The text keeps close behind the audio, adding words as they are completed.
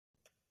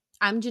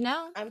I'm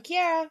Janelle. I'm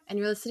Kiara. And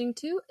you're listening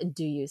to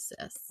Do You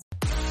Sis?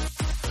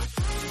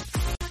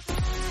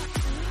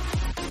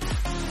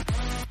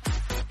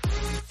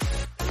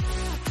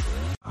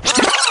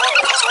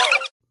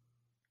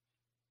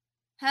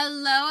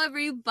 Hello,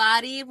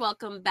 everybody.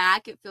 Welcome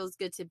back. It feels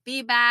good to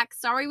be back.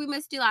 Sorry we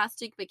missed you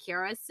last week, but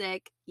Kiara is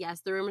sick.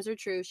 Yes, the rumors are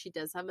true. She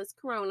does have this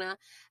corona.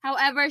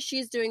 However,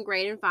 she's doing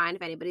great and fine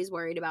if anybody's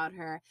worried about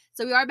her.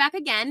 So we are back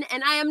again,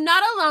 and I am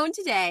not alone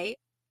today.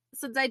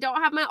 Since I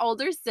don't have my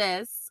older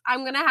sis,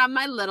 I'm going to have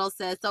my little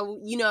sis. So,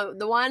 you know,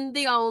 the one,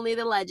 the only,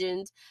 the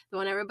legend, the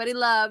one everybody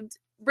loved.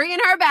 Bringing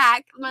her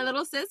back, my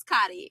little sis,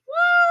 Kati.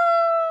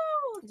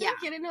 Woo! Yeah.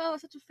 I didn't know I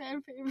was such a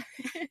fan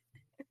favorite.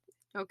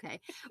 Okay.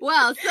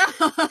 Well,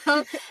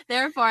 so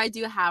therefore I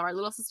do have our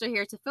little sister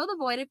here to fill the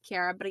void of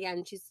Kiara, but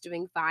again, she's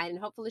doing fine and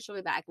hopefully she'll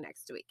be back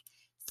next week.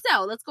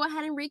 So let's go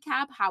ahead and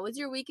recap. How was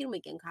your weekend,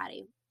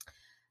 Kati?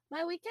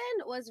 My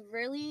weekend was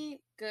really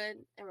good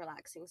and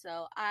relaxing.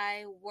 So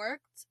I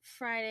worked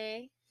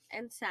Friday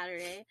and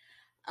Saturday.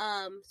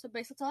 So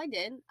basically that's all I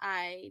did.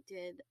 I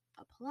did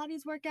a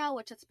Pilates workout,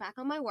 which is back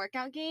on my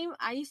workout game.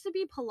 I used to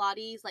be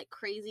Pilates like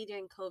crazy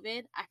during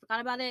COVID. I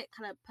forgot about it,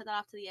 kind of put that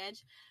off to the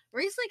edge.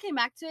 Recently came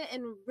back to it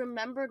and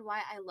remembered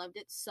why I loved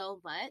it so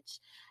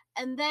much.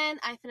 And then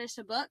I finished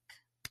a book,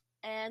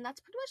 and that's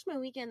pretty much my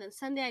weekend. Then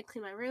Sunday I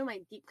cleaned my room, I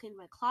deep cleaned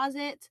my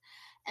closet,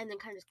 and then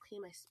kind of just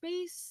cleaned my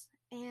space.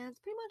 And it's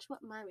pretty much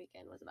what my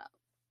weekend was about.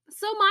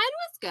 So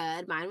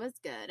mine was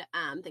good.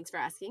 Thanks for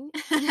asking.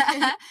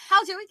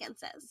 How's your weekend,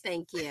 sis?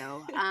 Thank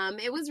you.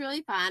 It was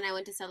really fun. I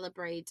went to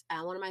celebrate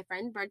one of my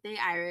friend's birthday,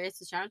 Iris.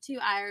 So shout out to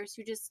Iris,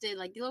 who just did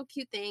like the little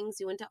cute things.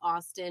 We went to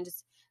Austin.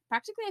 Just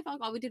practically, I felt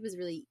like all we did was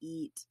really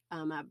eat at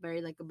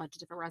a bunch of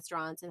different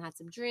restaurants and had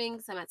some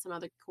drinks. I met some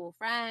other cool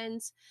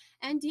friends.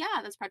 And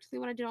yeah, that's practically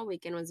what I did all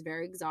weekend. It was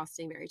very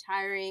exhausting, very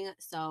tiring.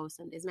 So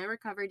Sunday's my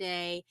recovery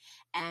day.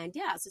 And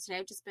yeah, so today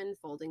I've just been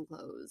folding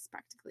clothes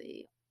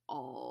practically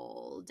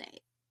all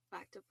day.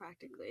 Back to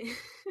practically.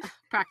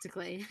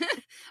 Practically.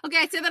 Okay,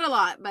 I say that a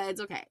lot, but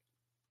it's okay.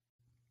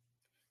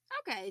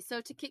 Okay, so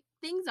to kick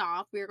things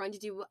off, we're going to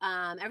do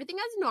everything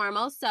as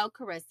normal. So,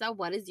 Carissa,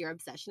 what is your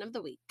obsession of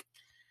the week?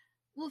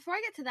 Well, before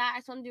I get to that, I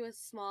just want to do a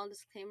small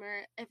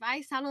disclaimer. If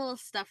I sound a little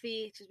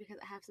stuffy, it's just because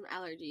I have some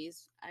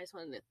allergies. I just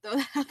wanted to throw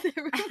that out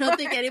there. I don't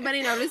think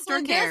anybody noticed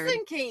or cared.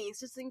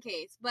 Just in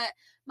case. But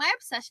my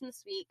obsession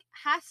this week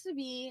has to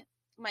be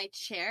my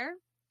chair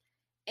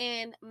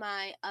and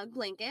my UGG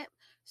blanket.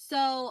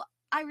 So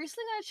I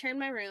recently got a chair in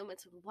my room.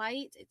 It's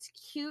white, it's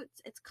cute,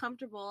 it's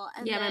comfortable.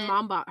 And yeah, my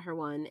mom bought her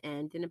one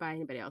and didn't buy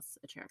anybody else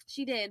a chair.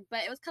 She did,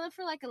 but it was kind of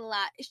for like a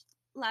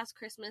last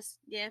Christmas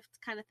gift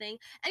kind of thing.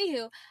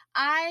 Anywho,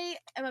 I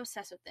am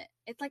obsessed with it.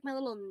 It's like my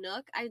little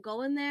nook. I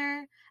go in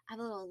there, I have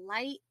a little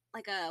light,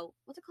 like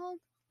what's it called?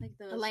 Like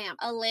a lamp.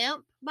 A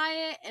lamp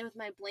by it, and with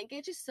my blanket,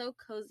 it's just so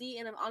cozy.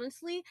 And I'm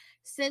honestly,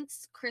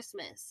 since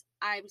Christmas,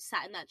 I've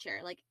sat in that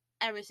chair like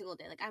every single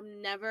day. Like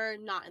I'm never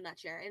not in that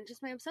chair, and it's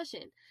just my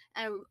obsession.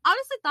 And I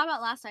honestly thought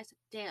about last night. I said,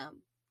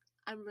 damn,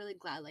 I'm really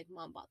glad like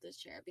mom bought this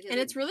chair because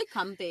it's really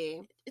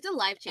comfy. It's a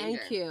life changer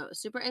and cute,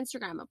 super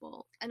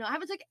Instagrammable. I know I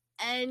haven't took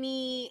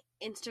any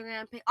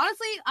Instagram pic.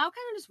 Honestly, I'll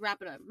kind of just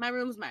wrap it up. My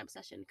room's my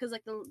obsession because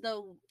like the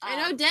I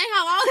know, dang,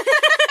 how long?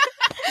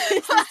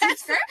 It's a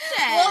description.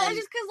 Well, it's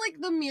just because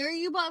like the mirror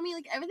you bought me,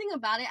 like everything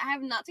about it. I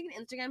have not taken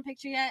an Instagram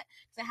picture yet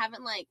because I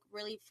haven't like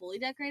really fully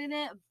decorated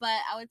it. But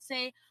I would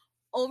say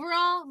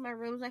overall, my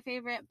room's my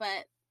favorite.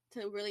 But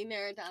to really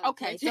narrow it down,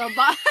 okay, so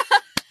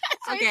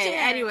okay.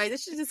 Anyway,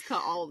 this should just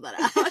cut all of that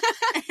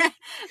out.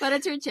 But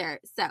it's her chair.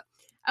 So,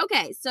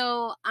 okay.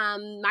 So,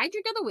 my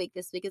drink of the week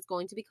this week is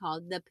going to be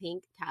called the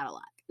Pink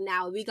Cadillac.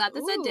 Now, we got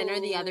this at dinner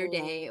the other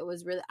day. It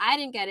was really, I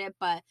didn't get it,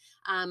 but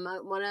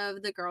one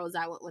of the girls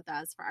that went with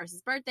us for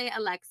Ars's birthday,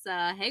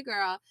 Alexa, hey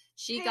girl,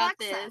 she got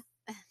Alexa.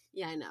 this.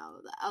 Yeah, I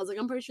know. I was like,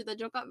 I'm pretty sure that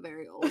joke got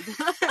very old,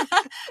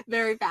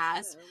 very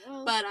fast.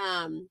 But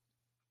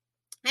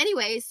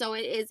anyway, so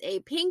it is a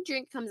pink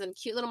drink, comes in a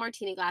cute little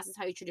martini glass, is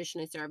how you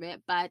traditionally serve it,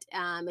 but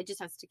it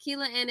just has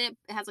tequila in it.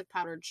 It has like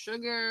powdered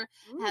sugar,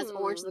 it has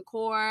orange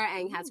liqueur,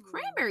 and it has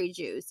cranberry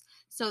juice.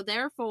 So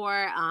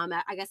therefore,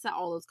 I guess that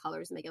all those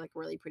colors make it like a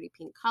really pretty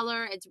pink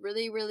color. It's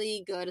really,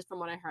 really good from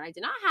what I heard. I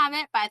did not have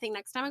it, but I think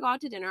next time I go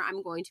out to dinner,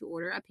 I'm going to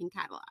order a Pink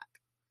Cadillac.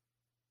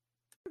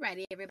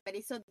 Alrighty,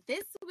 everybody. So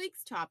this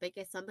week's topic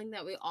is something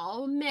that we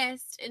all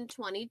missed in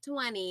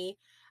 2020.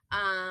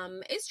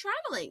 Is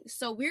traveling.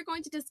 So we're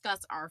going to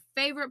discuss our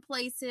favorite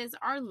places,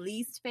 our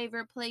least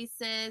favorite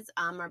places,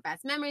 our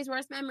best memories,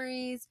 worst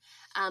memories,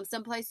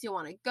 some place you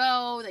want to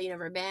go that you've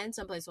never been,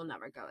 some place you'll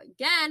never go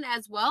again,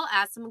 as well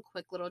as some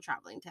quick little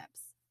traveling tips.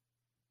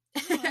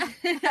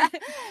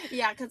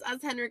 Yeah, because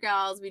us Henry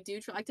girls, we do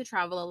like to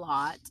travel a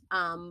lot.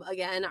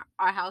 Again,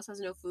 our house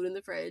has no food in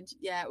the fridge.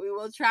 Yeah, we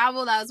will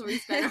travel. That's what we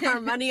spend our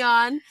money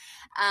on.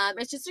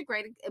 It's just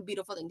a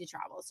beautiful thing to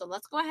travel. So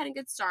let's go ahead and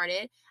get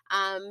started.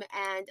 And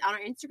on our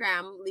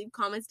Instagram, leave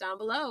comments down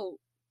below.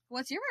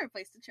 What's your favorite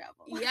place to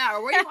travel? Yeah,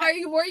 or where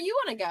you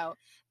want to go.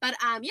 But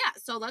yeah,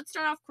 so let's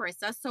start off,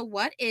 Carissa. So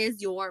what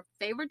is your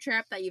favorite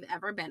trip that you've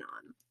ever been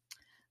on?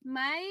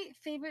 My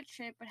favorite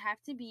trip would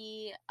have to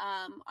be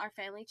our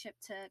family trip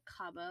to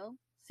Cabo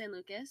San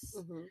Lucas.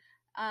 Mm-hmm.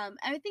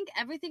 I think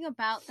everything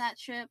about that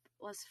trip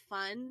was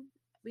fun.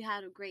 We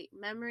had great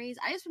memories.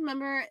 I just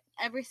remember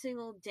every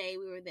single day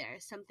we were there,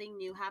 something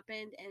new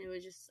happened, and it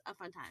was just a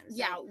fun time. So,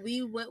 Yeah,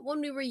 we went when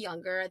we were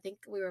younger. I think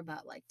we were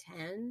about like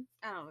 10.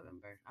 I don't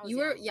remember. I was You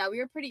were, young. yeah, we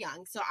were pretty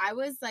young. So I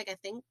was like, I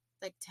think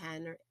like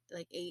 10 or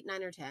like 8,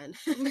 9 or 10.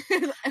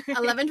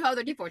 11, 12,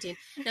 13, 14.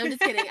 No, I'm just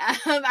kidding.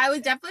 I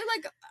was definitely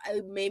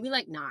like, maybe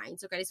like 9.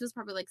 So Grace was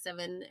probably like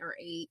 7 or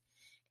 8.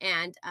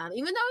 And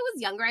even though I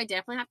was younger, I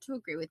definitely have to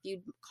agree with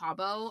you.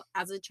 Cabo,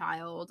 as a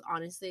child,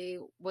 honestly,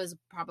 was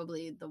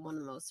probably one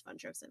of the most fun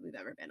trips that we've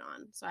ever been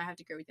on. So I have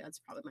to agree with you. That's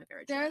probably my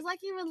favorite trip. There was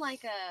like even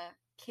like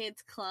a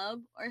kids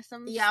club or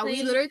something. Yeah,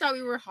 we literally thought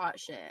we were hot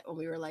shit when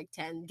we were like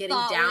 10, getting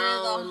thought down.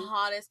 We were the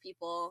hottest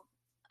people.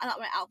 I thought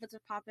my outfits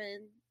were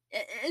popping.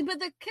 But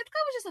the kids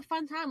club was just a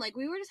fun time. Like,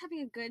 we were just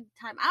having a good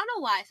time. I don't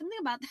know why. Something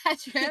about that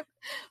trip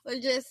was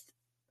just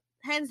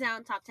hands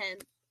down top 10.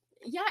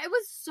 Yeah, it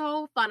was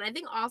so fun. I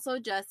think also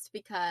just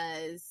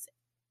because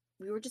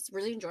we were just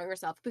really enjoying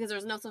ourselves because there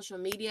was no social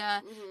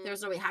media. Mm-hmm. There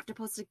was no, we have to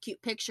post a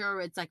cute picture.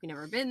 It's like we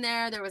never been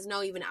there. There was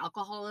no even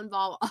alcohol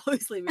involved.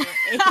 Obviously, we were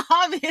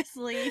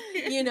obviously,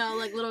 you know,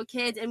 like little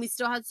kids, and we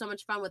still had so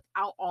much fun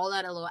without all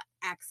that little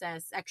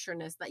excess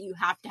extraness that you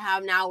have to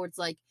have now. Where it's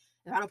like,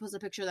 if I don't post a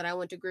picture that I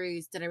went to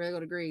Greece, did I really go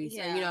to Greece?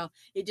 Yeah. And you know,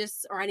 it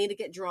just, or I need to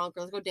get drunk, or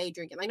let's go day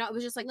drinking. Like, no, it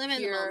was just like live in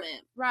the pure,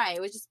 moment. right?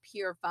 It was just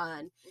pure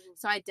fun. Mm-hmm.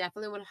 So I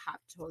definitely would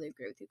have to totally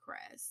agree with you,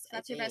 Chris.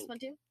 That's your best one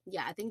too?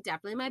 Yeah, I think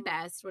definitely my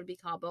best would be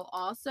Cabo.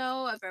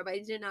 Also, if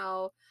everybody didn't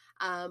know,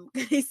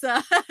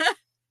 Carissa.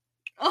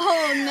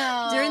 Oh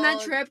no! During that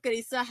trip,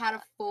 Carissa had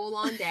a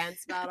full-on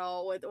dance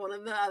battle with one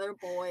of the other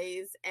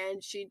boys,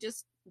 and she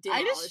just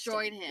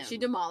destroyed him. She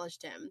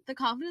demolished him. The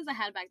confidence I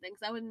had back then,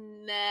 because I would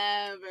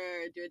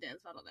never do a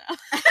dance battle now.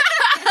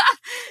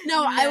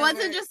 No, I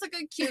wasn't just like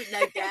a cute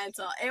neck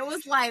dancer. It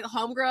was like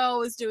homegirl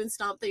was doing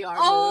Stomp the Yard.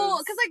 Oh,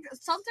 because like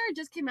Stomp the Yard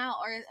just came out,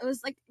 or it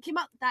was like came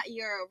out that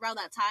year around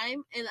that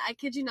time, and I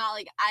kid you not,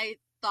 like I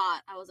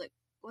was like,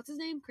 what's his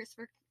name?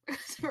 Christopher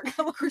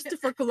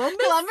Columbus.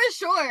 Columbus,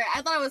 sure.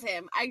 I thought it was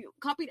him. I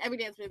copied every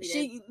dance movie.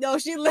 She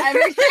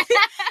literally, because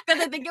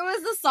I think it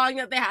was the song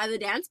that they had the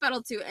dance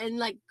battle to, and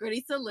like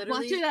Carissa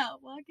literally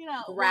walk it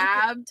out,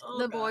 grabbed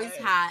the boy's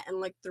hat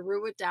and like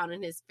threw it down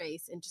in his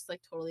face and just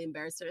like totally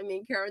embarrassed her. I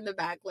mean, Kara in the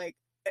back, like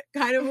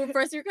kind of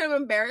first you're kind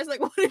of embarrassed,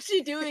 like what is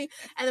she doing?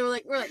 And then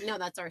we're like, no,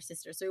 that's our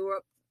sister. So we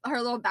were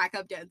her little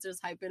backup dancers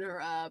hyping her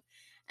up,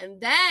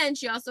 and then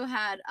she also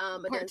had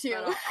a dance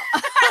battle.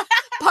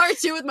 Part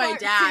 2 with my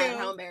dad.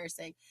 How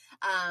embarrassing.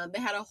 They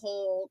had a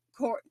whole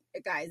court.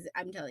 Guys,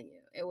 I'm telling you,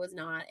 it was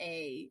not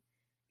a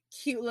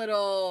cute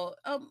little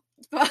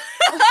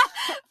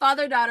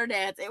father-daughter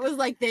dance. It was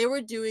like they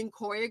were doing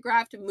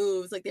choreographed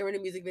moves, like they were in a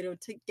music video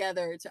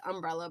together to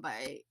Umbrella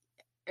by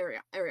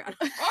Ariana.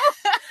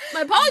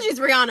 My apologies,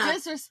 Rihanna.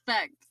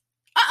 Disrespect.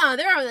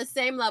 They're on the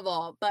same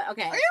level, but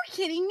okay. Are you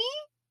kidding me?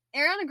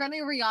 Ariana Grande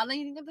and Rihanna,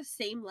 you think they're the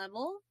same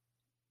level?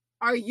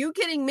 Are you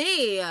kidding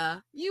me?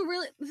 You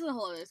really? This is a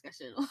whole other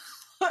discussion.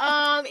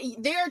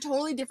 They are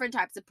totally different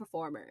types of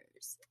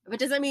performers, but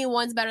doesn't mean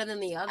one's better than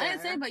the other. I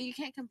didn't say, but you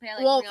can't compare.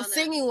 Like, well, Rihanna.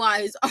 singing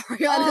wise,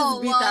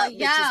 Ariana's beat that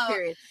bitch's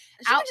period.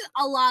 She beat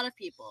a lot of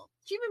people.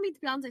 She even beat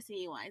Beyonce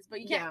singing wise,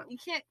 but you can't. Yeah. You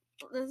can't.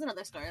 There's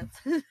another story.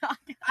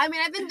 I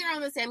mean, I think they're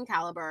on the same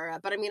caliber,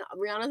 but I mean,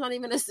 Rihanna's not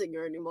even a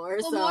singer anymore.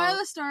 Well, so more of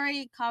the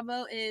story,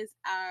 Cabo is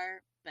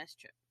our best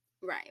trip.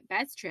 Right,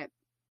 best trip.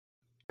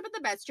 About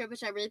the best trip,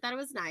 which I really thought it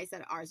was nice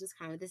that ours was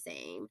kind of the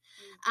same.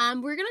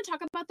 We're gonna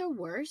talk about the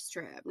worst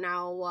trip.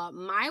 Now,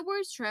 my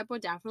worst trip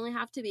would definitely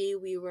have to be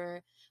we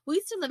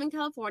used to live in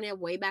California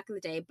way back in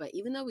the day, but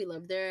even though we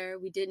lived there,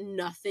 we did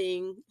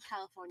nothing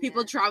California.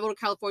 People travel to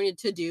California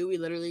to do. We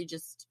literally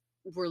just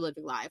were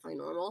living life like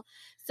normal.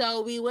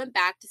 So we went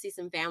back to see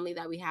some family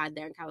that we had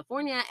there in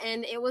California,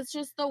 and it was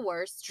just the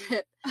worst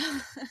trip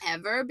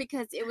ever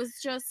because it was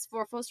just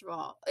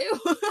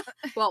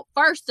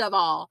first of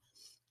all,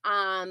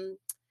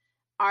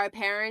 our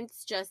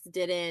parents just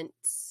didn't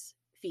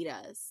feed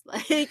us.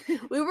 Like,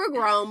 we were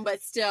grown,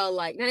 but still,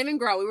 like, not even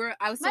grown.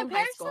 I was still in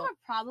high school. My parents have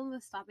a problem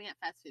with stopping at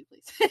fast food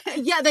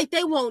places. Yeah, like,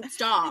 they won't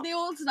stop. They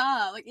won't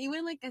stop. Like,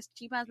 even, like, as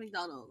cheap as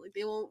McDonald's. Like,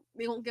 they won't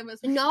give us...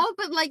 No,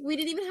 but, like, we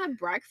didn't even have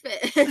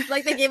breakfast.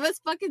 Like, they gave us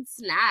fucking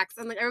snacks.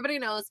 And, like, everybody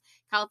knows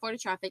California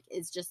traffic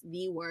is just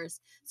the worst.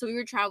 So we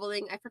were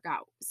traveling, I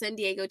forgot, San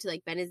Diego to,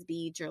 like, Venice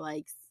Beach or,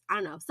 like, I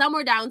don't know,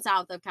 somewhere down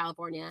south of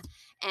California,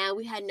 and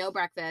we had no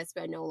breakfast,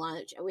 we had no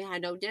lunch, and we had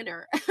no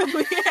dinner.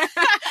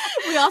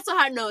 We also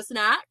had no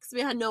snacks. We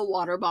had no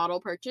water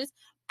bottle purchase.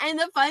 And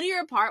the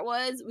funnier part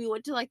was we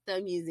went to, like, the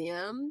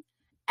museum,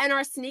 and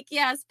our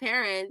sneaky-ass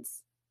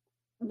parents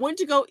went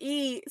to go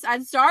eat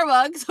at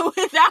Starbucks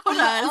without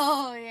us.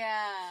 Oh,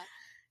 yeah.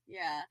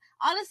 Yeah.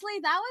 Honestly,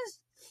 that was...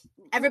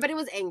 Everybody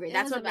was angry.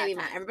 That's what made me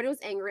mad. Everybody was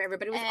angry.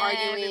 Everybody was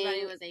arguing.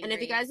 Everybody was angry. And if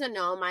you guys don't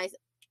know,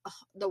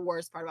 the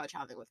worst part about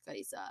traveling with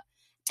Carissa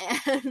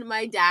And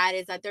my dad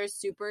is that they're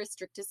super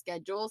strict to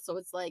schedule. So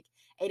it's like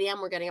 8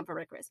 a.m. we're getting up for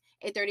breakfast.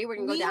 8:30 we're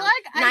gonna go down.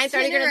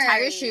 9:30 you're gonna tie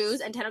your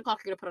shoes, and 10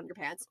 o'clock you're gonna put on your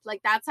pants.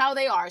 Like that's how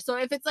they are. So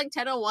if it's like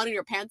 10:01 and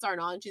your pants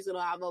aren't on, she's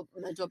gonna have a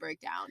mental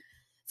breakdown.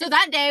 So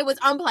that day was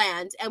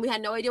unplanned, and we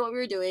had no idea what we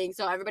were doing.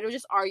 So everybody was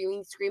just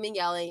arguing, screaming,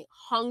 yelling,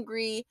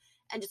 hungry,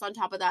 and just on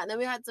top of that. And then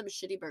we had some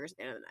shitty burgers at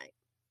the end of the night.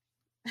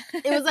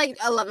 It was like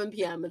 11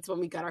 p.m. It's when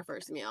we got our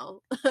first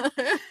meal.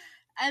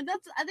 And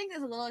I think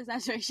there's a little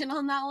exaggeration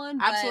on that one.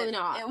 But Absolutely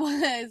not. It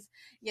was,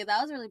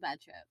 that was a really bad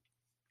trip.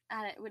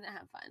 We didn't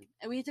have fun.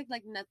 And we took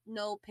like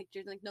no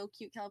pictures, like no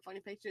cute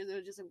California pictures. It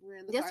was just like we were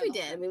in the car. Yes, we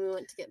did. When we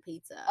went to get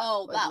pizza.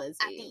 Oh, that was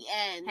at the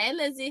end. Hey,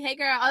 Lizzie. Hey,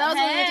 girl. Oh, that was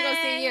when we went to go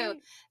see you.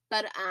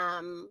 But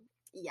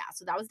yeah.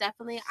 So that was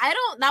definitely. That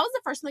was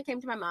the first one that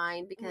came to my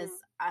mind because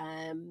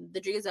the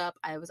jig is up.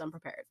 I was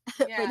unprepared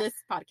for this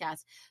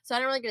podcast, so I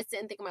didn't really get to sit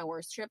and think of my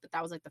worst trip. But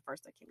that was like the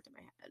first that came to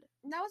my head.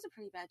 That was a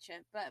pretty bad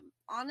trip. But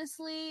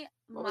honestly,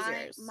 what was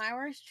yours? My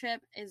worst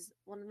trip is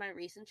one of my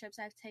recent trips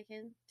I've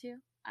taken to.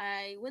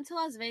 I went to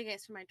Las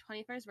Vegas for my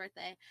 21st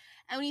birthday.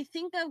 And when you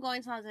think of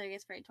going to Las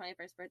Vegas for your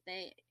 21st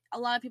birthday, a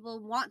lot of people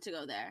want to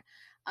go there.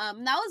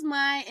 That was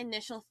my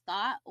initial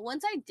thought.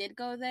 Once I did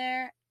go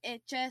there, my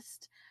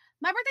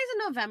birthday's in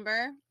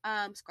November.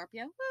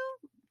 Scorpio.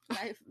 Woo.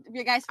 If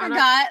you guys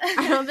forgot.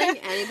 I don't think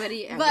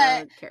anybody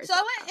ever cares. So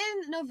I went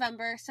in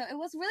November, so it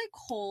was really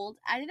cold.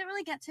 I didn't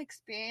really get to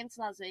experience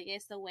Las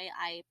Vegas the way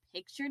I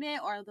pictured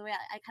it or the way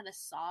I kind of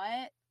saw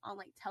it on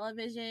like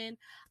television.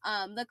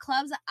 The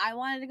clubs that I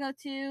wanted to go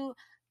to,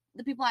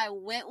 the people I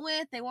went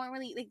with, they weren't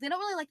really like, they don't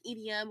really like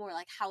EDM or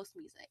like house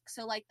music.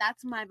 So like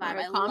that's my vibe.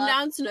 Right, calm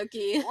down,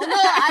 Snooki. Well, no,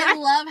 I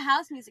love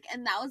house music,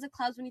 and that was the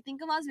clubs. When you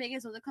think of Las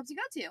Vegas, those are the clubs you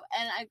go to.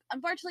 And I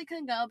unfortunately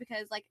couldn't go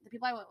because like the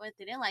people I went with,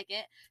 they didn't like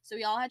it. So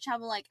we all had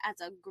travel like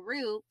as a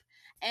group.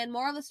 And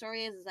more of the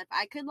story is if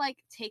I could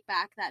like take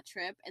back that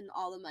trip and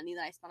all the money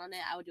that I spent on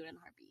it, I would do it in a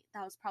heartbeat.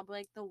 That was probably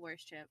like the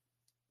worst trip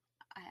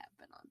I have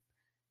been on.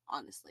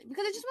 Honestly,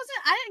 because it just wasn't.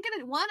 I didn't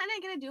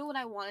get to do what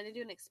I wanted to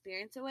do and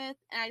experience it with,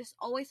 and I just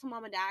always told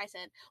mom and dad. I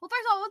said, well,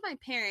 first of all, with my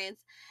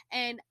parents,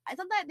 and I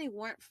thought that they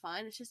weren't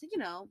fun. It's just like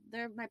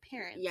they're my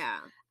parents.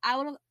 Yeah, I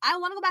want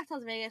to go back to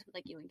Las Vegas with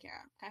like you and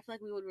Kara. I feel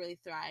like we would really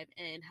thrive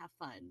and have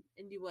fun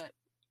and do what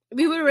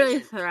we would really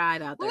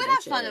thrive out there. We would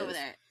have fun over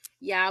there.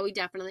 Yeah, we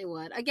definitely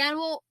would. Again,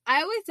 well,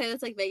 I always say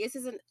this, like, Vegas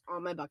isn't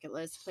on my bucket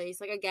list place.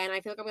 Like, again, I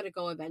feel like I'm going to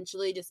go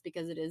eventually just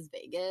because it is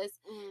Vegas.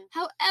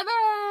 However,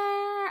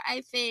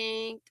 I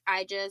think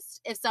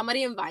if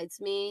somebody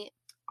invites me,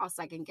 I'll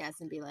second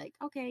guess and be like,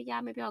 okay, yeah,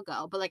 maybe I'll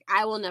go. But, like,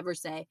 I will never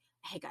say,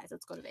 hey, guys,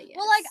 let's go to Vegas.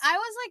 Well, like,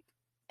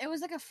 it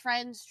was like a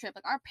friend's trip.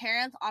 Like, our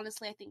parents,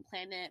 honestly, I think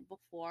planned it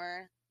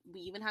before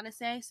we even had to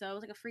say, so it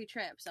was like a free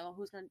trip. So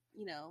who's gonna,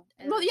 Well,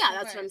 yeah,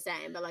 that's what I'm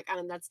saying. But like,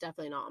 that's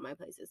definitely not on my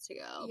places to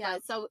go. Yeah.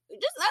 But so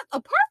just that's a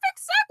perfect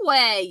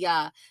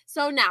segue.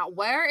 So now,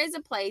 where is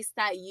a place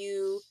that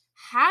you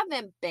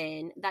haven't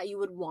been that you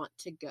would want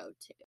to go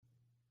to?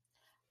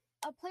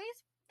 A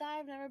place that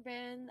I've never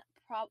been,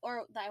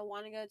 or that I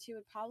want to go to,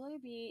 would probably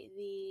be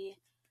the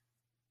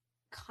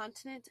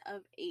continent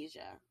of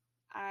Asia.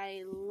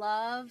 I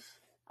want to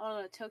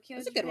go to Tokyo.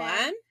 That's a good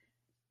one.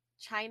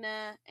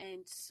 China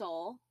and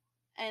Seoul,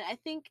 and I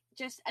think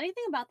just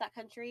anything about that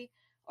country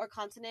or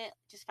continent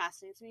just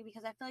fascinates me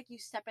because I feel like you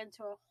step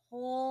into a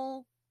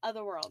whole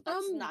other world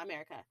that's not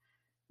America.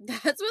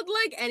 That's with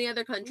like any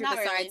other country not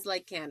besides really.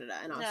 Like Canada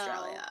and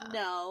Australia.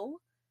 No.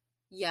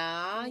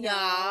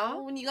 Yeah.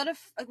 When you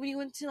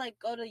went to like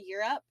go to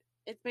Europe,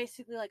 it's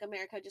basically like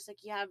America, just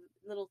like you have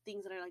little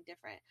things that are like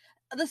different.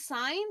 The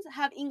signs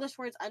have English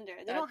words under.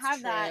 They don't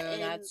have that in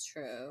that's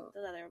true.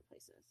 The other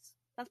places.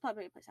 That's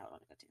probably a place I would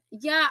want to go to.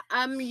 Yeah,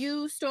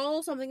 you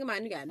stole something of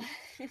mine again.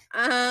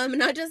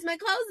 Not just my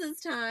clothes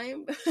this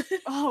time.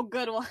 Oh,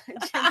 good one.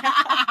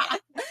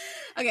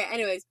 Okay,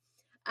 anyways.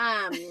 So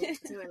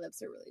my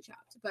lips are really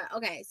chapped. But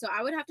okay, so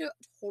I would have to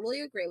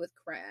totally agree with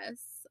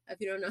Chris.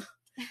 If you don't know,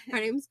 her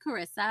name's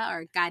Carissa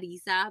or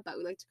Carissa, but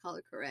we like to call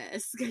her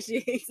Chris because she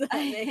hates that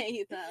name. I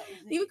hate that.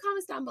 Leave a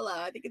comment down below.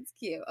 I think it's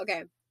cute.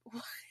 Okay.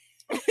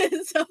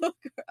 So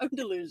I'm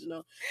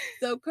delusional.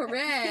 So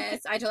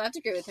Chris, I totally have to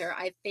agree with her.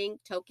 I think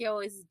Tokyo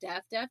is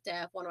def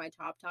one of my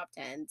top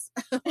 10s.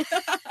 That's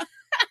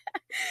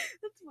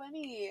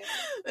funny.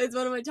 It's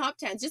one of my top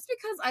 10s just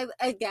because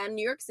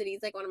New York City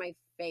is like one of my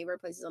favorite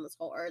places on this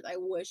whole earth. I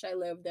wish I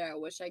lived there. I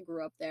wish I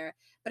grew up there.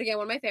 But again,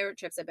 one of my favorite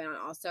trips I've been on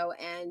also.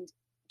 And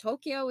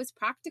Tokyo is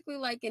practically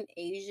like an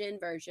Asian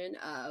version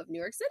of New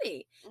York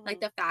City. Mm-hmm. Like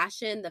the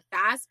fashion, the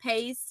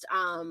fast-paced,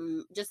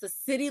 just the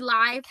city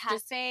life. The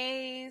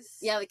cafes.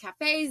 The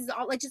cafes,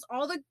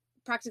 all the,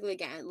 practically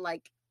again,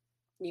 like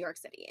New York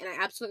City. And I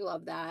absolutely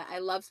love that. I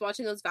love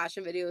watching those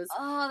fashion videos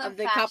of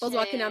the couples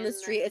walking down the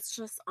street. It's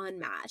just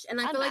unmatched.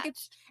 And I feel like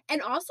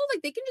and also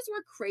like they can just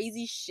wear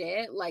crazy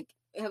shit like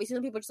have you seen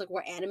the people just like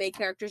we're anime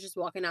characters just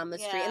walking down the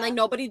street and Yeah. like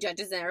nobody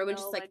judges them. Everyone's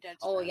just Nobody like, judges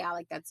oh them. yeah,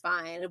 like that's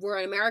fine. If we're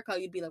in America,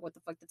 you'd be like, what the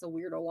fuck? That's a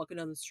weirdo walking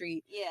down the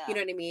street. Yeah. You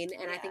know what I mean?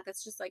 And I Yeah. think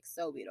that's just like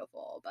so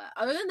beautiful. But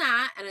other than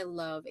that, and I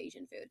love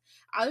Asian food.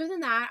 Other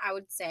than that, I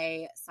would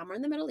say somewhere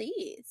in the Middle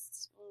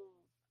East.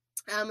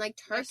 Like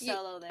Turkey. You're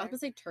solo there. I was gonna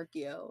say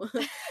Turkey-o.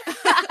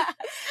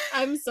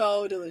 I'm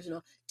so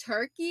delusional.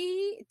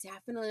 Turkey,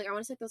 definitely. I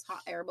want to say those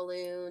hot air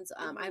balloons.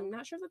 I'm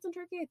not sure if that's in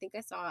Turkey. I think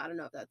I saw. I don't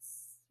know if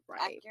that's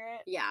right.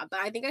 Accurate. Yeah, but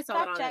I think I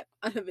saw Fact that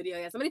check. on a video.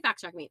 Yeah, somebody fact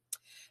check me.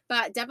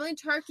 But definitely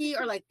Turkey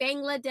or like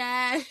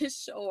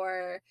Bangladesh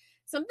or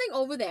something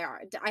over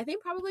there. I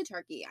think probably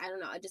Turkey. I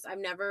don't know. I've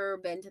never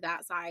been to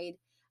that side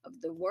of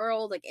the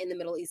world, like in the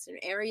Middle Eastern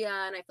area,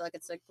 and I feel like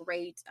it's a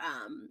great,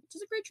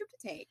 just a great trip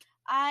to take.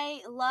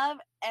 I love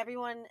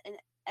everyone and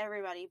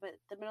everybody, but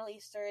the Middle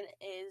Eastern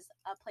is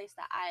a place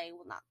that I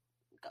will not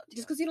go to.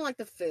 Just because you don't like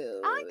the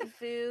food. I like the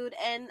food,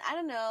 and I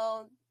don't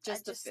know.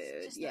 Just the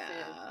food, just the yeah.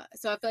 food.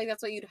 So I feel like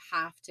that's what you'd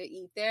have to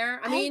eat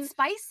there. I hate mean,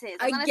 spices.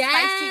 I'm not a again,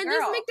 spicy there's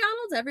girl.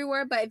 McDonald's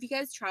everywhere, but if you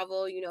guys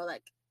travel, you know,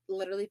 like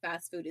literally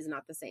fast food is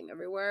not the same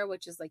everywhere,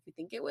 which is like you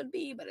think it would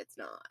be, but it's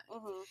not.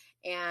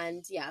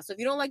 And yeah, so if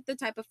you don't like the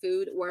type of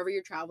food wherever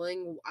you're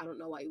traveling, I don't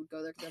know why you would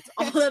go there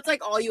because that's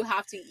like all you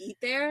have to eat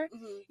there.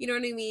 You know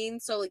what I mean?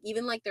 So like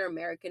even like their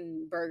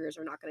American burgers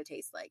are not going to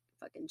taste like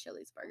fucking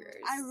Chili's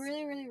burgers. I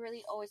really, really,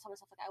 really always tell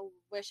myself like I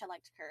wish I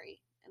liked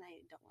curry, and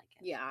I don't like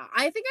it. Yeah,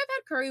 I think I've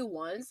had curry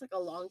once, like a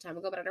long time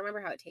ago, but I don't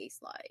remember how it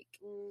tastes like.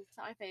 It's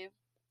not my fave.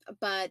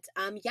 But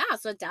yeah,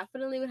 so it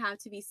definitely would have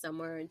to be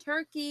somewhere in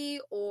Turkey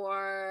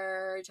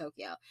or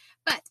Tokyo.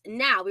 But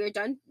now we are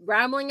done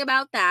rambling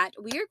about that.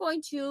 We are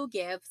going to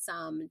give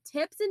some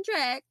tips and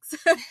tricks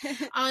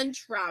on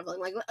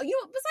traveling. Like, you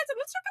know, besides,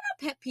 let's talk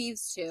about pet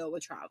peeves too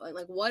with traveling.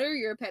 Like, what are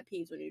your pet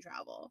peeves when you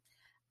travel?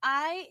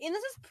 And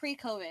this is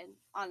pre-COVID,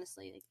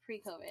 honestly, like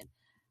pre-COVID.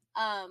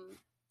 I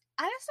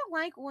just don't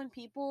like when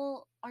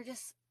people are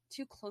just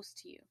too close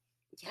to you.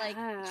 Like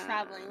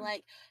traveling,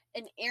 like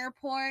in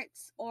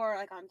airports or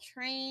like on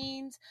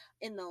trains,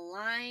 in the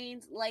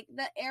lines. Like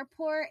the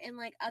airport and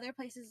like other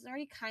places is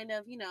already kind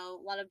of, you know,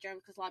 a lot of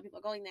germs because a lot of people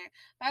are going there.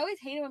 But I always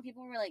hated when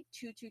people were like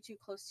too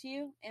close to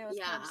you, and it was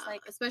kind of just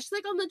like, especially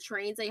like on the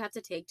trains that you have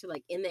to take to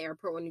like in the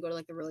airport when you go to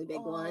like the really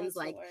big ones,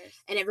 like, the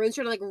worst. And everyone's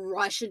trying to like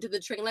rush into the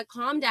train. Like,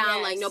 calm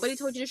down. Like, nobody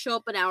told you to show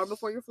up an hour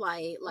before your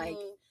flight. Like.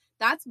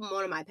 That's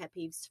one of my pet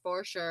peeves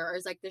for sure.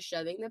 Is like the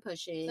shoving, the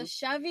pushing. The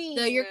shoving.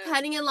 You're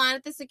cutting in line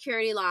at the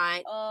security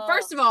line.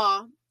 First of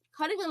all,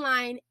 cutting in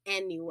line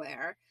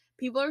anywhere.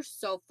 People are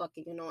so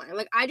fucking annoying.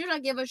 Like, I do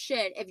not give a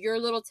shit if your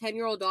little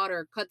 10-year-old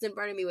daughter cuts in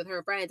front of me with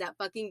her friends at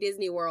fucking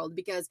Disney World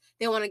because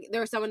they want to.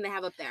 There's someone they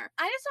have up there.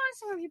 I just don't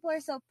understand when people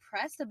are so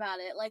pressed about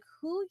it. Like,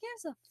 who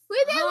gives a fuck?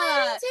 We've been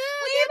waiting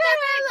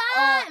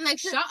too. And like,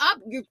 shut up,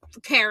 you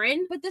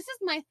Karen. But this is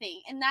my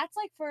thing, and that's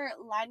like for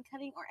line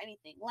cutting or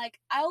anything. Like,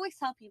 I always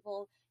tell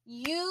people,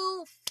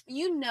 you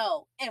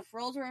know, if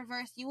roles were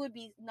reversed, you would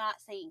be not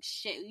saying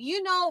shit.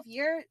 You know,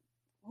 if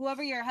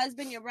whoever your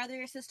husband, your brother,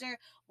 your sister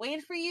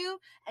waited for you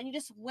and you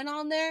just went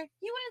on there,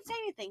 you wouldn't say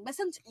anything. But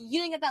since you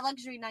didn't get that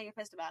luxury, now you're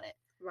pissed about it.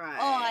 Right.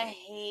 Oh, I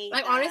hate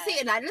like that. Honestly,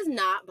 that does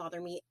not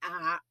bother me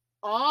at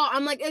all.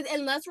 I'm like,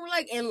 unless we're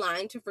like in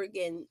line to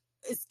freaking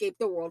escape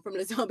the world from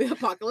the zombie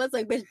apocalypse,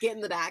 like, bitch, get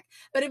in the back.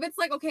 But if it's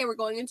like, okay, we're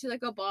going into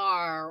like a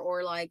bar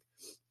or like,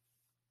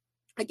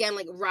 again,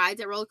 like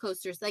rides at roller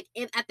coasters, like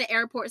at the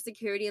airport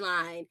security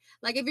line,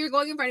 like if you're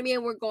going in front of me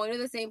and we're going to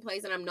the same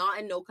place and I'm not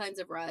in no kinds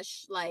of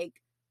rush, like,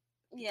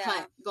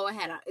 cut, go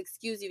ahead,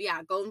 excuse you,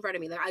 go in front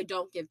of me. Like, I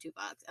don't give two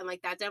fucks. And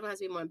like, that definitely has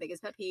to be my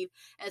biggest pet peeve,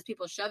 as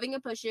people shoving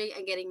and pushing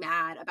and getting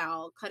mad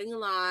about cutting a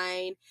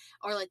line,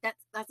 or like,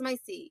 that's my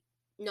seat.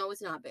 No,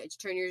 it's not, bitch.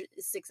 Turn your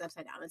 6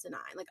 upside down into 9.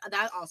 Like,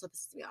 that also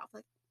pisses me off.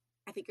 Like,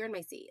 I think you're in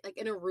my seat, like,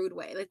 in a rude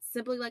way. Like,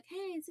 simply like,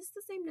 hey, is this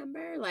the same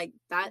number? Like,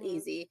 that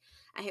easy.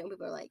 I hate when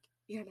people are like,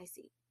 you're in my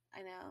seat.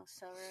 I know,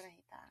 so rude. I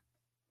hate that.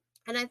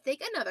 And I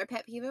think another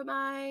pet peeve of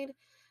mine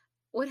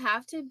would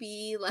have to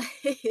be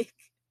like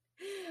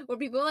where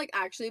people like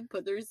actually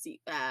put their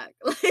seat back.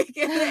 Like, that's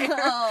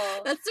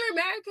their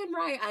American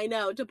right, I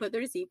know, to put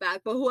their seat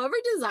back, but whoever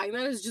designed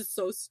that is just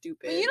so stupid.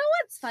 But you know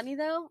what's funny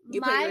though?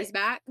 You put yours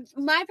back?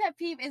 My pet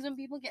peeve is when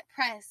people get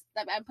pressed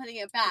that I'm putting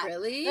it back.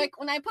 Really? Like,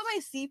 when I put my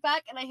seat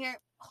back and I hear,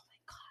 oh my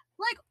god,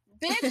 like,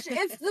 bitch,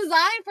 it's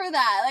designed for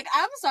that. Like,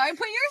 I'm sorry,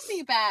 put your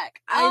seat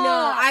back. I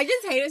know. I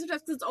just hate it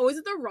sometimes because it's always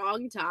at the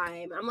wrong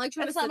time. I'm like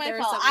trying to sit there. It's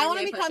not my fault. I want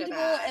to be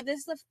comfortable. If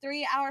this is a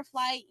 3-hour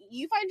flight,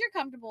 you find your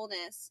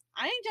comfortableness.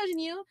 I ain't judging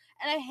you,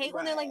 and I hate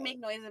when they like make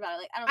noises about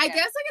it. Like, I guess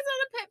like it's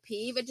not a pet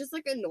peeve. It just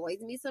like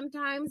annoys me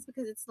sometimes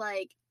because it's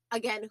like,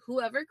 again,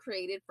 whoever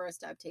created first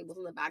to have tables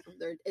on the back of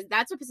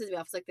that's what pisses me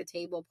off. It's like the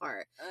table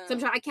part.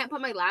 Sometimes I can't put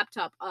my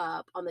laptop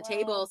up on the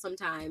table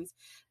sometimes,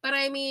 but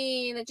I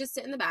mean, just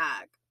sit in the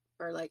back.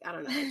 Or like, I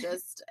don't know, or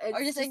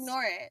just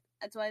ignore it.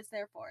 That's what it's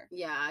there for.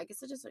 Yeah, I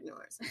guess I just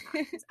ignore it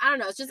sometimes. I don't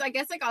know. It's just, I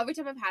guess like every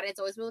time I've had it, it's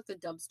always been like the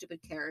dumb, stupid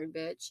Karen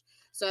bitch.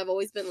 So I've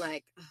always been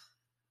like, ugh.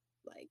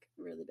 like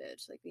really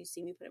bitch. Like you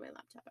see me putting my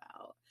laptop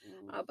out.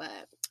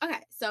 But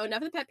okay, so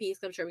enough of the pet peeves.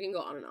 I'm sure we can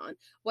go on and on.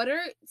 What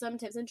are some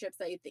tips and trips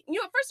that you think?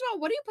 First of all,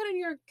 what do you put in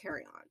your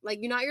carry-on? Like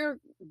you're not your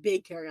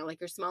big carry-on, like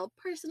your small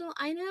personal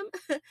item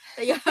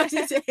that you have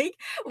to take.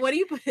 What do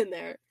you put in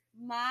there?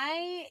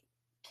 My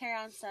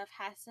carry-on stuff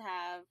has to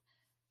have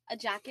a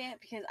jacket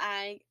because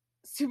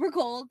super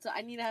cold, so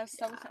I need to have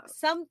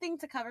something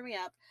to cover me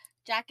up.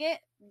 Jacket,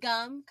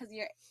 gum, because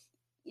your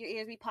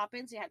ears be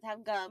popping, so you have to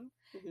have gum.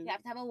 You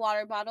have to have a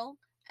water bottle,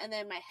 and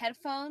then my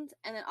headphones,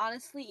 and then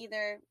honestly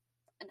either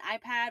an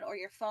iPad or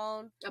your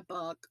phone. A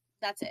book.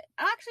 That's it.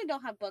 I actually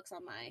don't have books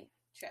on my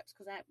trips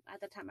because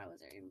at the time I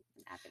wasn't an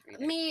avid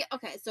reader.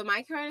 Okay, so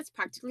my carry-on is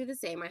practically the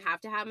same. I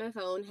have to have my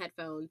phone,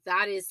 headphones.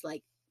 That is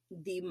like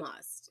the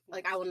must.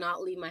 Like I will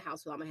not leave my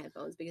house without my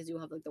headphones because you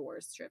will have like the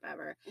worst trip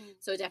ever.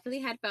 So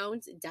definitely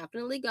headphones,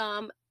 definitely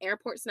gum,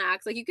 airport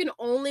snacks. Like you can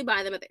only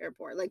buy them at the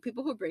airport. Like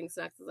people who bring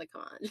snacks is like,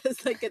 come on,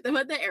 just like get them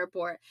at the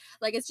airport.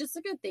 Like it's just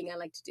a good thing I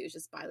like to do is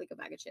just buy like a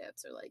bag of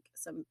chips or like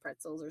some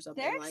pretzels or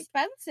something. They're like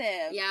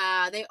expensive.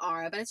 Yeah, they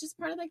are, but it's just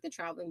part of like the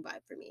traveling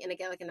vibe for me. And I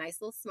get like a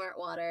nice little smart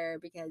water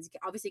because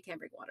obviously you can't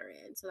bring water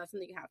in, so that's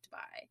something you have to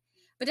buy.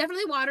 But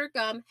definitely water,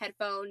 gum,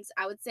 headphones.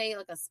 I would say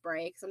like a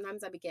spray.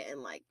 Sometimes I be getting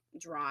like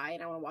dry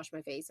and I want to wash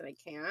my face and I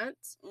can't.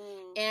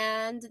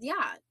 And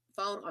yeah,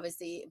 phone,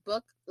 obviously,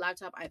 book,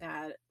 laptop,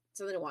 iPad,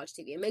 something to watch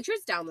TV. And make sure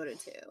it's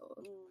downloaded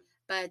too.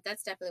 But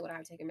that's definitely what I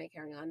would take in my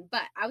carry-on.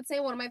 But I would say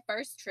one of my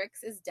first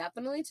tricks is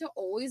definitely to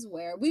always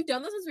wear. We've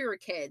done this since we were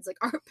kids. Like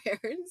our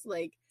parents,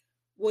 like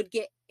would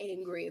get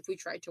angry if we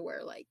tried to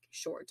wear like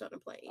shorts on a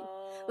plane.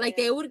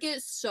 They would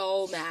get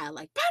so mad,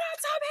 like put on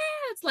some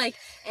pants, like,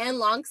 and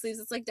long sleeves.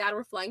 It's like, Dad,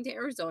 we're flying to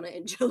Arizona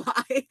in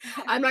July.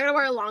 I'm not gonna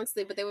wear a long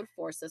sleeve, but they would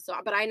force us. So,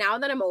 but now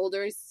that I'm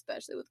older,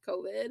 especially with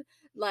COVID,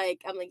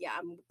 like I'm like, yeah,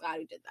 I'm glad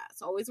we did that.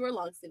 So always wear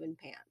long sleeve and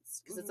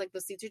pants because it's like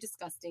the seats are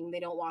disgusting.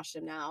 They don't wash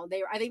them now.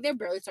 I think they're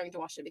barely starting to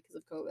wash it because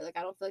of COVID. Like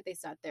I don't feel like they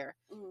sat there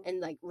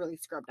and like really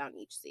scrubbed down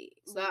each seat.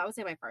 So I would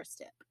say my first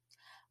tip.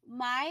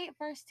 My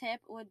first tip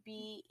would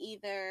be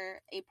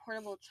either a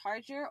portable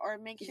charger or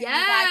make sure you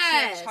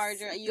actually charge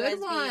a good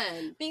USB.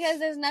 One. Because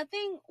there's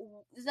nothing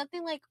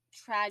like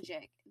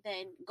tragic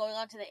than going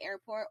onto the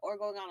airport or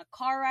going on a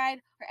car ride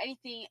or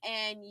anything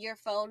and your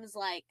phone is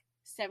like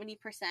 70%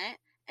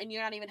 and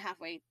you're not even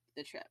halfway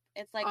the trip.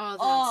 It's like,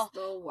 that's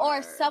the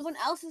worst. Or someone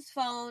else's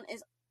phone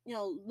is,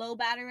 low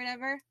battery or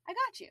whatever. I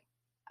got you.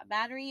 A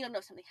battery, you don't know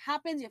if something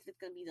happens, if it's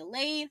going to be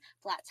delayed,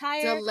 flat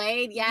tire.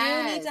 Delayed,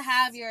 yes. You need to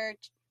have your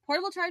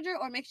portable charger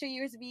or make sure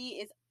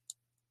USB is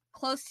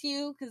close to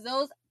you because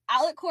those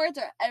outlet cords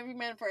are every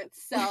man for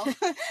itself.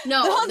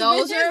 No,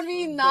 those are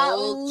not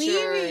vultures.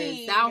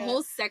 Leaving. That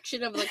whole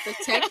section of like the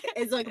tech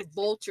is like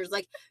vultures.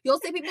 Like you'll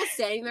see people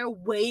standing there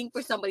waiting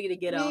for somebody to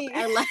get up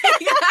and like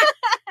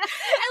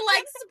and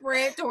like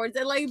sprint towards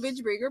it. Like,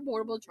 bitch, bring your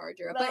portable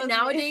charger. But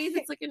nowadays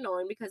it's like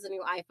annoying because the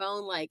new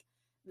iPhone, like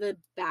the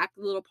back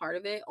little part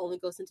of it only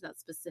goes into that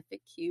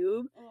specific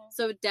cube.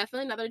 So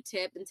definitely another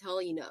tip until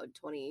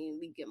 20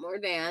 we get more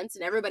advanced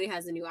and everybody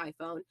has a new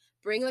iPhone.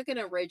 Bring like an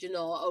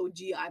original OG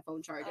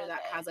iPhone charger that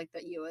has like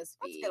the USB.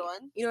 That's a good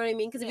one. You know what I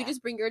mean? Because if you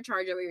just bring your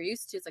charger what you're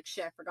used to, it's like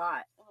shit, I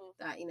forgot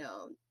that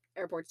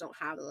airports don't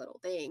have the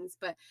little things.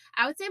 But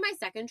I would say my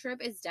second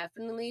trip is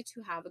definitely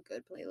to have a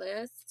good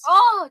playlist.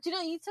 Oh, do you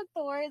know you took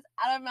the words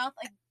out of my mouth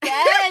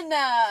again?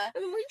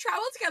 We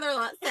travel together a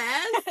lot,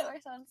 Says.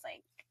 We're so in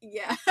sync.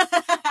 Yeah.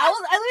 I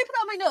literally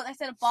put on my notes. I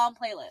said a bomb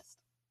playlist.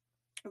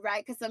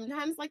 Right, because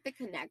sometimes like the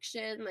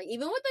connection, like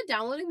even with the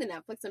downloading the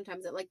Netflix,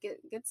 sometimes it like it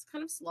gets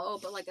kind of slow.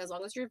 But like as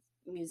long as your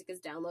music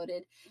is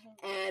downloaded,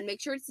 and make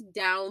sure it's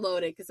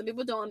downloaded, because some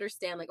people don't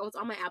understand. Like, oh, it's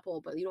on my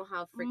Apple, but you don't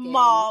have freaking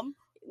Mom.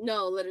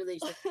 No, literally,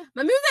 just like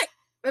my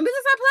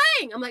music's not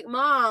playing. I'm like,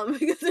 Mom,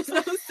 because there's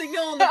no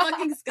signal in the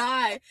fucking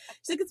sky.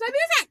 She's like, it's my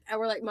music, and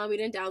we're like, Mom, we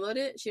didn't download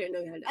it. She didn't know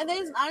you had to download it. And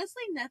there's it.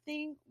 honestly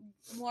nothing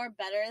more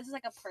better. This is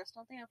like a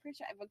personal thing. I'm pretty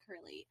sure Eva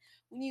Curly.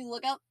 When you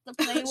look out the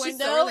plane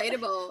window, so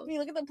relatable. When you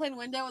look at the plane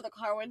window or the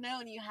car window,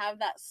 and you have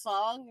that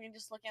song, and you're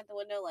just looking at the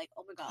window like,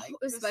 oh my god.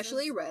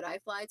 Especially red eye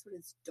flights when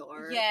it's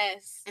dark.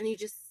 Yes. And you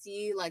just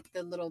see like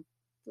the little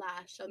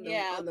flash on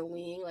the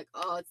wing, like,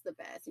 oh, it's the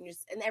best.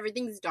 And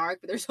everything's dark,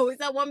 but there's always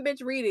that one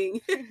bitch reading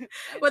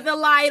with the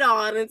light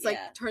on. It's like,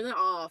 turn it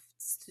off,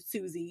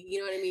 Susie, you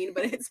know what I mean?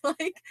 But it's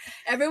like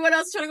everyone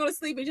else trying to go to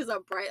sleep, it's just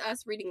a bright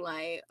ass reading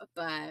light.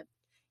 But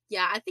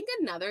yeah, I think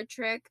another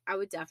trick I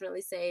would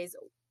definitely say is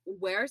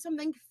wear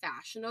something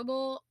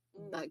fashionable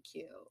but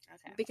cute.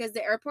 Because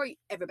the airport,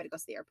 everybody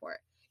goes to the airport.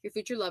 Your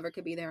future lover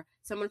could be there.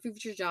 Someone for your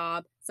future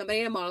job.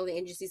 Somebody in a modeling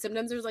agency.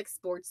 Sometimes there's like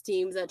sports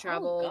teams that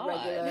travel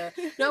regular.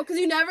 No, because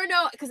you never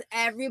know. Because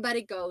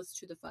everybody goes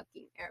to the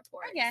fucking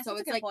airport. I guess, so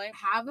it's like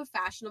have a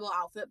fashionable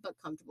outfit but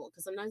comfortable.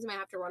 Because sometimes you might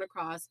have to run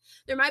across.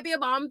 There might be a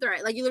bomb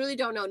threat. Like you literally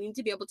don't know. You need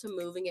to be able to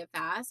move and get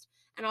fast.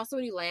 And also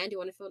when you land, you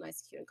want to feel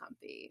nice, cute, and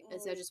comfy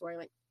instead of just wearing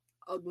like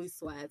ugly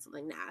sweats,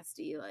 something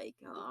nasty, like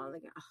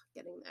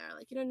getting there.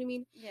 Like, you know what I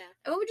mean? Yeah.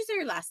 And what would you say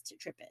your last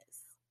trip is?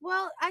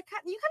 Well, you kind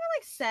of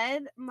like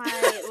said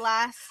my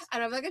last. I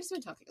don't know, like I've just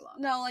been talking a lot.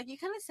 No, like you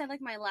kind of said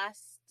like my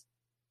last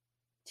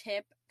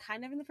tip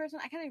kind of in the first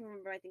one. I can't even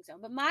remember. I think so.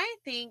 But my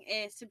thing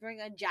is to bring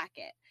a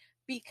jacket.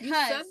 Because you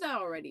said that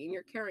already in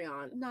your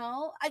carry-on.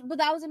 No, but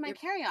that was in my your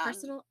carry-on.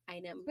 Personal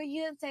item. But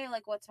you didn't say,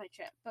 like, what's my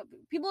trip. But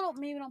people don't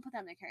put that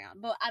in their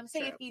carry-on. But I'm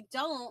saying True. if you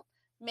don't,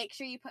 make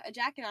sure you put a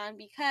jacket on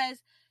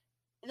because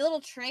the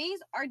little trays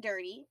are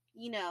dirty,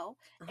 you know.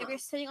 If you're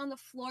sitting on the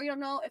floor, you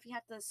don't know if you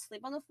have to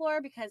sleep on the floor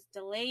because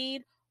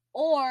delayed,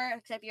 or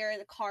if you're in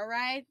the car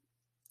ride,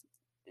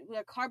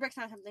 the car breaks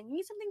down or something. You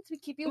need something to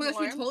keep you warm.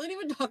 We totally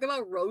didn't even talk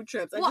about road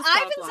trips. Well,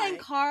 I've been saying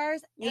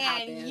cars, you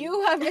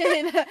have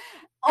been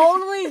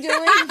only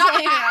doing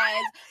train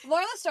rides. More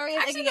of the story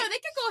is actually, no, they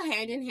could go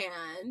hand in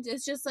hand.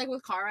 It's just like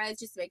with car rides,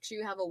 just make sure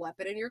you have a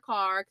weapon in your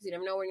car because you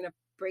never know when you're gonna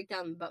break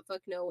down the buttfuck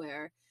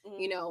nowhere,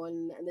 you know,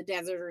 in the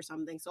desert or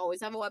something. So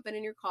always have a weapon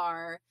in your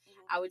car.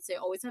 I would say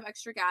always have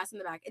extra gas in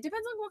the back. It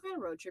depends on what kind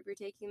of road trip you're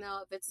taking,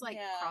 though. If it's like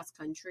cross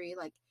country,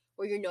 like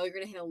where you know you're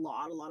gonna hit a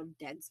lot of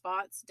dead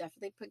spots,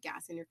 definitely put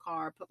gas in your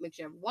car. Make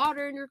sure you have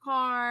water in your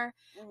car,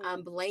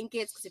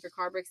 blankets, because if your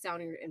car breaks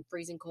down and you're in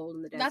freezing cold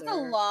in the desert. That's a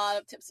lot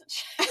of tips and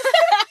tricks.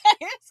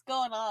 What's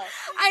going on?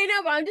 I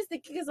know, but I'm just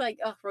thinking because like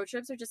road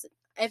trips are just,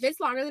 if it's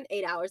longer than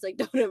 8 hours, like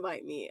don't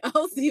invite me.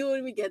 I'll see you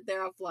when we get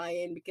there. I'll fly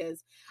in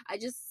because I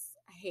just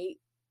hate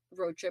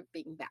road trip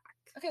being back.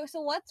 Okay,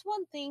 so what's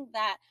one thing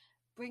that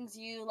brings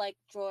you like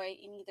joy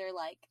in either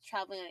like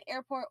traveling at an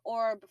airport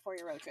or before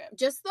your road trip?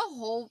 Just the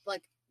whole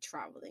like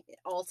traveling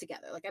all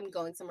together. Like I'm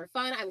going somewhere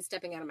fun. I'm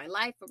stepping out of my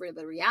life for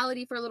the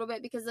reality for a little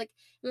bit because like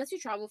unless you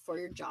travel for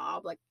your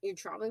job, like you're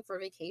traveling for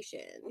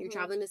vacation. You're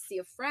traveling to see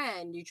a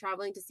friend. You're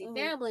traveling to see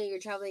family. You're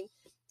traveling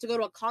to go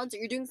to a concert.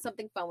 You're doing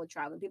something fun with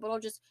traveling. People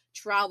don't just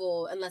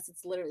travel unless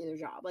it's literally their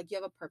job. Like you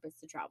have a purpose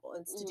to travel.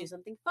 It's to do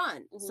something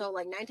fun. So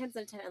like 9 times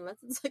out of 10, unless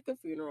it's like a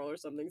funeral or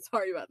something,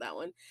 sorry about that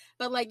one.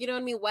 But like, you know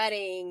what I mean?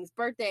 Weddings,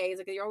 birthdays,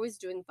 like you're always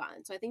doing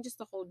fun. So I think just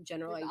the whole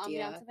general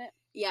idea. Ambiance of it.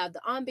 Yeah,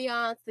 the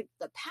ambiance,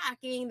 the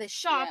packing, the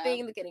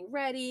shopping, the getting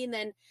ready, and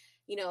then,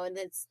 you know, and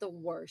it's the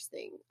worst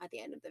thing at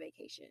the end of the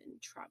vacation,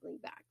 traveling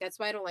back. That's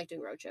why I don't like doing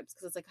road trips,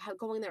 because it's like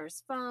going there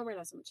is fun, we're gonna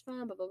have so much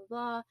fun, blah, blah, blah,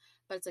 blah.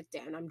 But it's like,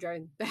 damn, I'm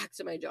driving back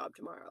to my job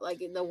tomorrow.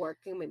 Like, the work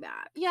coming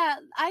back. Yeah,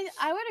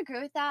 I would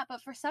agree with that,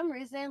 but for some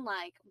reason,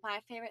 like, my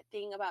favorite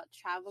thing about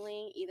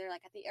traveling, either,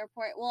 like, at the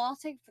airport, well, I'll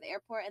take for the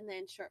airport and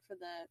then short for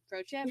the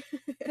road trip.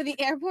 For the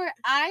airport,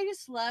 I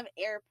just love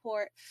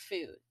airport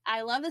food.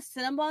 I love the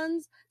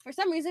Cinnabons. For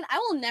some reason, I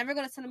will never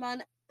go to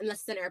Cinnabon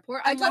unless it's an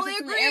airport. I totally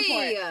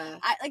agree.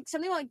 I like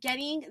something about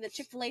getting the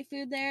Chick-fil-A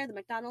food there, the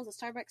McDonald's,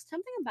 the Starbucks,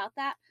 something about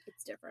that.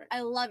 It's different.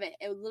 I love it.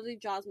 It literally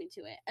draws me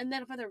to it. And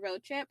then for the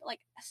road trip, like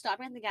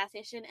stopping at the gas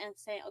station and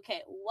saying,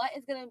 okay, what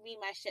is going to be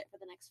my shit for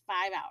the next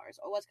 5 hours?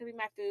 Or what's going to be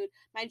my food,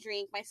 my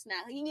drink, my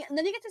snack? And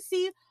then you get to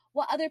see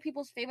what other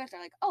people's favorites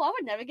are. Like, oh, I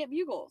would never get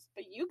Bugles,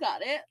 but you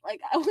got it. Like,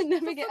 I would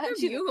never get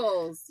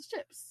Bugles.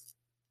 Chips.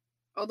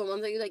 Oh, the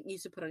ones that you like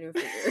used to put on your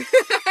finger.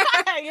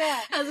 Yeah.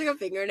 As like a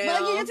fingernail.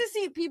 But like, you get to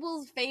see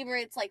people's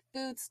favorites, like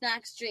food,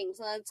 snacks, drinks,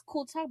 and it's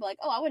cool to talk about. Like,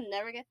 oh, I would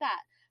never get that.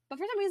 But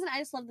for some reason, I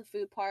just love the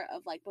food part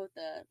of like both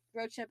the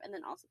road trip and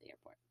then also the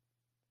airport.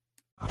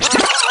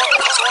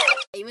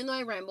 Even though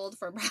I rambled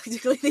for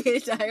practically the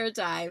entire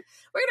time,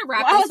 we're gonna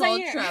wrap this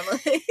whole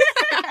traveling.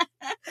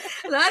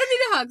 Not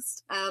a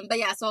host. But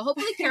yeah, so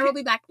hopefully Kara will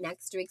be back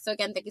next week. So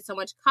again, thank you so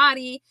much,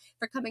 Kari,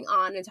 for coming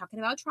on and talking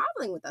about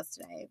traveling with us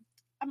today.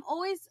 I'm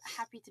always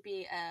happy to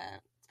be a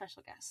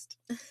special guest.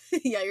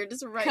 Yeah, you're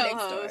just right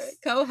next door.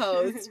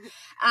 Co-host.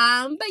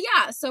 But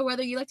yeah, so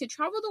whether you like to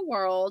travel the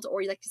world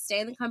or you like to stay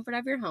in the comfort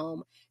of your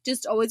home,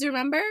 just always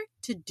remember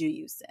to do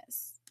you,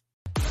 sis.